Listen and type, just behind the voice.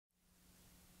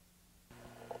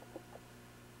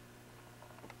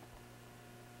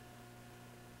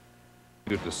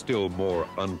To still more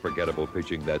unforgettable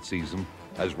pitching that season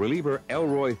as reliever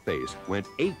Elroy Face went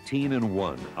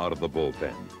 18-1 out of the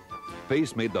bullpen.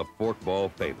 Face made the forkball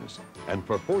famous, and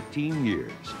for 14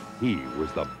 years, he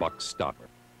was the buck stopper.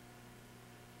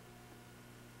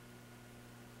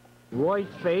 Roy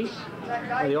Face,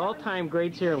 one of the all-time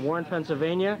greats here in Warren,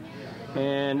 Pennsylvania.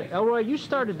 And Elroy, you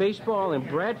started baseball in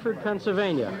Bradford,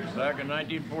 Pennsylvania. Back in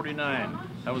 1949.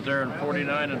 I was there in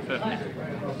 49 and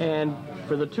 50. And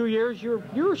for the 2 years, you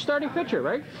were starting pitcher,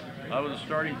 right? I was a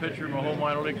starting pitcher my whole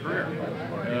minor league career.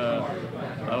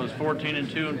 I was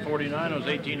 14-2 in 49. I was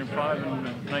 18-5 in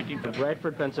 1950.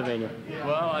 Bradford, Pennsylvania.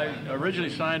 Well, I originally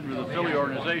signed with the Philly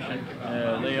organization.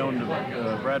 They owned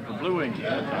the Bradford Blue Wings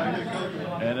at that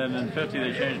time. And then in 50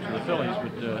 they changed to the Phillies.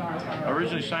 But I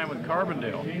originally signed with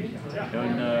Carbondale.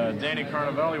 And Danny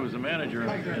Carnevale was the manager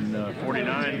in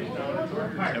 49.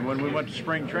 And when we went to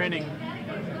spring training,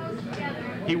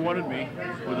 he wanted me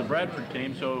with the Bradford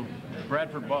team, so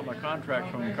Bradford bought my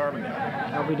contract from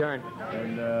Carbondale. I'll be darned.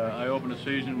 And I opened a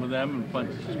season with them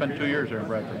and spent 2 years there in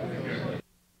Bradford.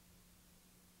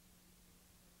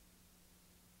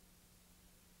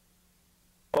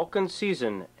 Vulcan's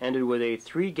season ended with a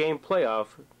 3-game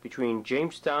playoff between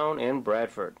Jamestown and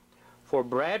Bradford. For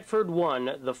Bradford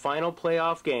won the final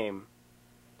playoff game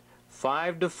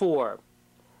 5-4,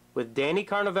 with Danny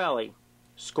Carnevale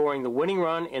scoring the winning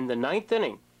run in the 9th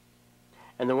inning.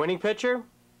 And the winning pitcher,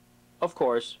 of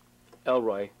course,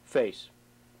 Elroy Face.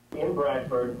 In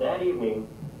Bradford that evening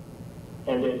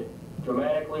ended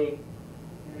dramatically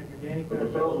with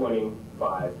the Phils winning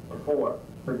 5-4.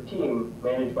 Her team,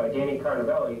 managed by Danny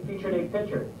Carnevale, featured a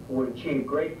pitcher who would achieve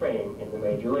great fame in the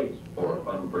major leagues. For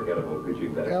unforgettable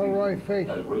pitching that Elroy Face.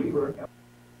 as reliever.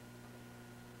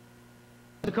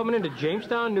 Coming into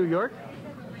Jamestown, New York?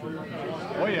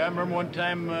 Oh yeah, I remember one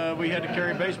time we had to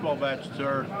carry baseball bats to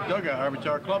our dugout,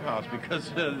 to our clubhouse, because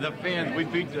the fans, we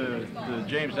beat the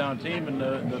Jamestown team, and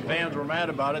the fans were mad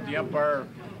about it. The umpire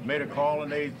made a call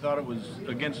and they thought it was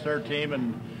against their team,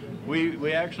 and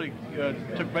we actually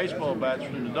took baseball bats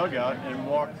from the dugout and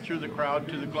walked through the crowd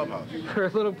to the clubhouse. For a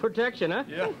little protection, huh?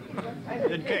 Yeah,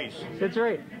 in case. That's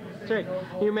right. That's right.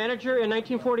 Your manager in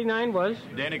 1949 was?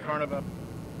 Danny Carnevale.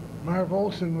 Marv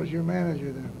Olson was your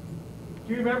manager then.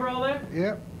 Do you remember all that?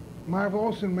 Yep. Marv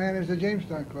Olson managed the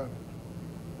Jamestown club.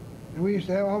 And we used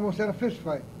to almost had a fist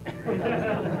fight.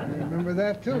 Remember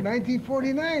that too?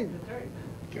 1949. That's right.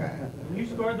 God. You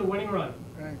scored the winning run.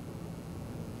 Right.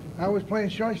 I was playing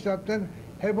shortstop then.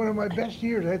 Had one of my best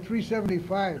years. I had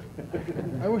 375.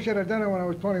 I wish I'd have done it when I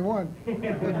was 21.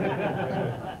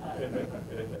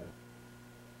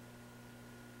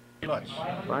 Lutz.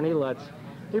 Ronnie Lutz.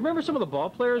 Do you remember some of the ball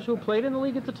players who played in the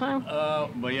league at the time?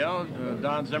 Well, yeah,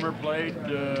 Don Zimmer played,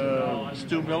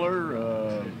 Stu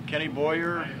Miller, Kenny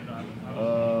Boyer,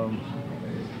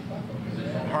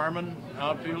 Harmon,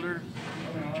 outfielder,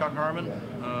 Chuck Harmon.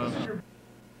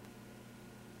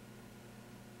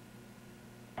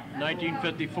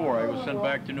 1954, I was sent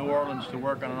back to New Orleans to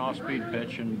work on an off-speed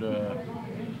pitch, and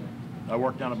I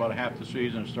worked on about half the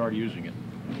season and started using it.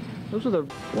 Those are the...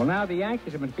 Well, now the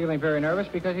Yankees have been feeling very nervous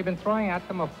because you've been throwing at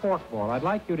them a forkball. I'd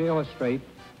like you to illustrate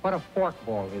what a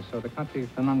forkball is so the country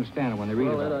can understand it when they read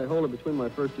about it. I hold it between my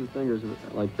first two fingers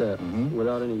like that,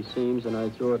 without any seams, and I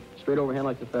throw it straight overhand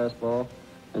like the fastball,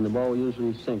 and the ball will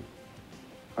usually sink.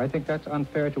 I think that's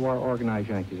unfair to our organized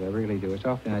Yankees. I really do. It's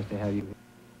awfully nice to have you.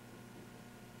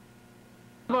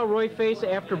 How about Roy Face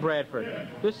after Bradford?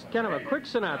 Just kind of a quick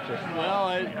synopsis. Well,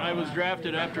 I was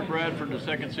drafted after Bradford, the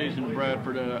second season of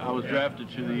Bradford. I was drafted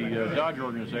to the Dodge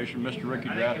organization. Mr. Rickey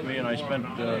drafted me, and I spent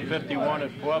 51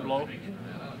 at Pueblo,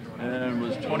 and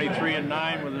was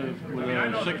 23-9 with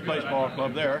a sixth place ball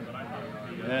club there.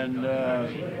 And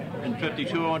in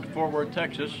 52, I went to Fort Worth,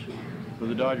 Texas, with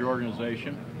the Dodger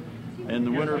organization. In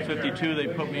the winter of 52, they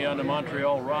put me on the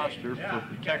Montreal roster to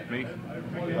protect me.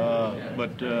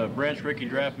 But Branch Rickey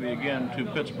drafted me again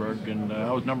to Pittsburgh, and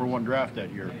I was #1 draft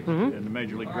that year in the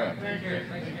Major League draft.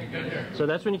 So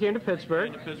that's when you came to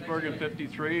Pittsburgh? Came to Pittsburgh in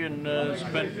 53 and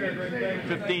spent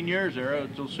 15 years there.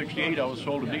 Until 68, I was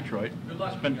sold to Detroit.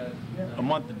 Spent a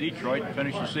month in Detroit,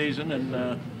 finished the season, and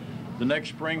the next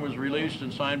spring was released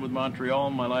and signed with Montreal.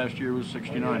 My last year was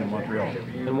 69 in Montreal.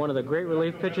 And one of the great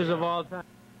relief pitchers of all time.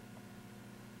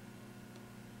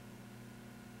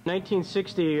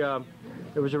 1960, there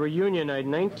was a reunion night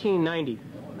in 1990,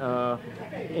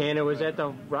 and it was at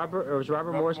the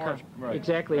Robert Morris. Right.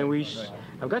 Exactly, and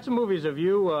I've got some movies of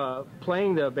you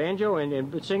playing the banjo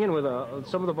and singing with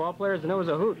some of the ball players, and it was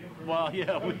a hoot. Well,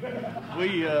 yeah,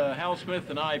 we Hal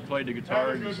Smith and I played the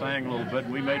guitar and sang a little bit,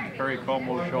 and we made the Perry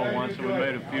Como show once, and we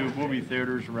made a few movie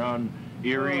theaters around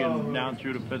Erie and down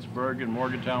through to Pittsburgh and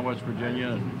Morgantown, West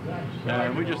Virginia,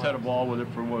 and we just had a ball with it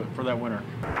for that winter.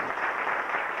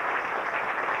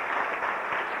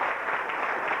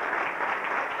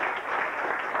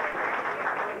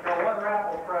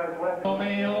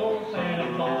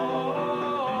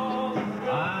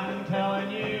 I'm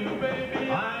telling you, baby,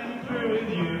 I'm through with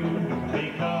you,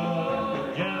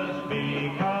 because, just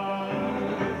because.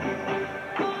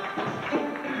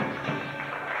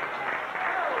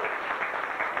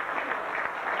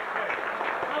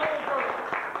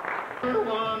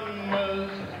 One was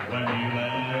when you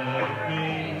left me.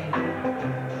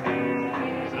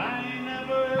 I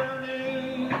never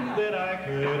knew that I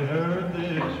could hurt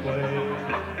this way.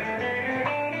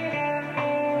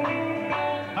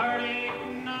 Heartache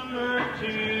number 2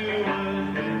 was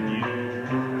when you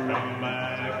come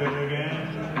back again.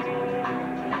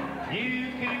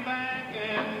 You came back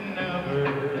and never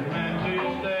meant to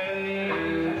stay.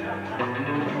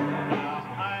 Now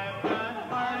I've got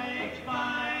heartaches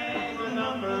by the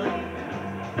number,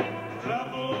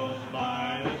 troubles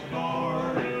by the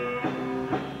score.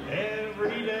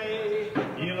 Every day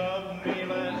you love me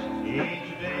less, each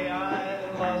day I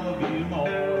love you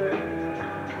more.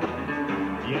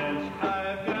 Yes,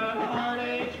 I've got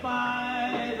heartaches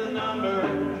by the number.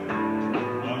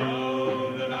 I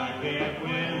know that I can't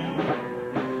win,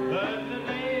 but the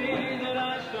day that I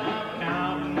stop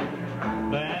counting,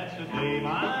 that's the day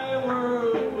my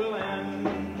world will end.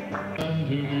 And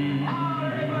to me,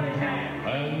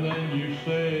 and then you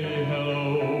say hello.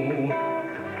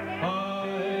 I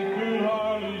could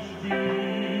hardly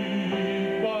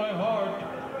speak, my heart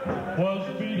was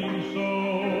beating so.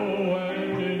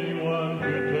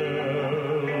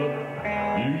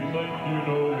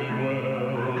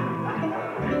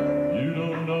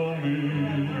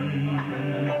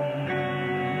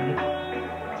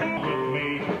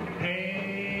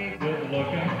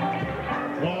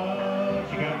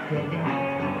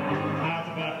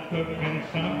 Cooking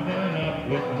something up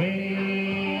with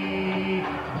me.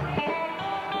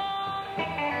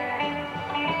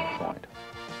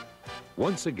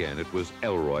 Once again, it was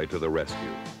Elroy to the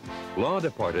rescue. Law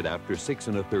departed after 6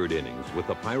 1/3 innings with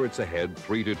the Pirates ahead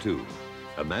 3-2.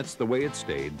 And that's the way it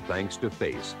stayed thanks to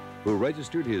Face, who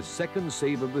registered his second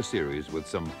save of the series with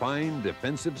some fine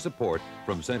defensive support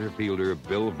from center fielder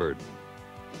Bill Verdon.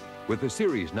 With the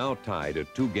series now tied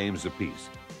at 2 games apiece,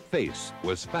 Face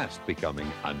was fast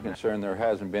becoming concerned. There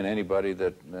hasn't been anybody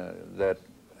that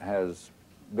has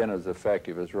been as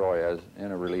effective as Roy as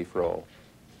in a relief role.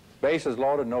 Bases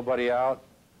loaded, nobody out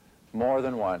more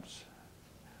than once.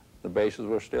 The bases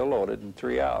were still loaded and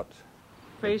 3 outs.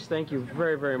 Face, thank you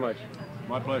very, very much.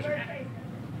 My pleasure.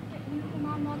 Who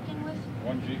Mom walked in with?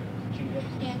 1G.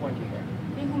 Yeah. 1G.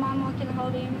 Who Mom walked in the Hall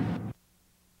of Fame?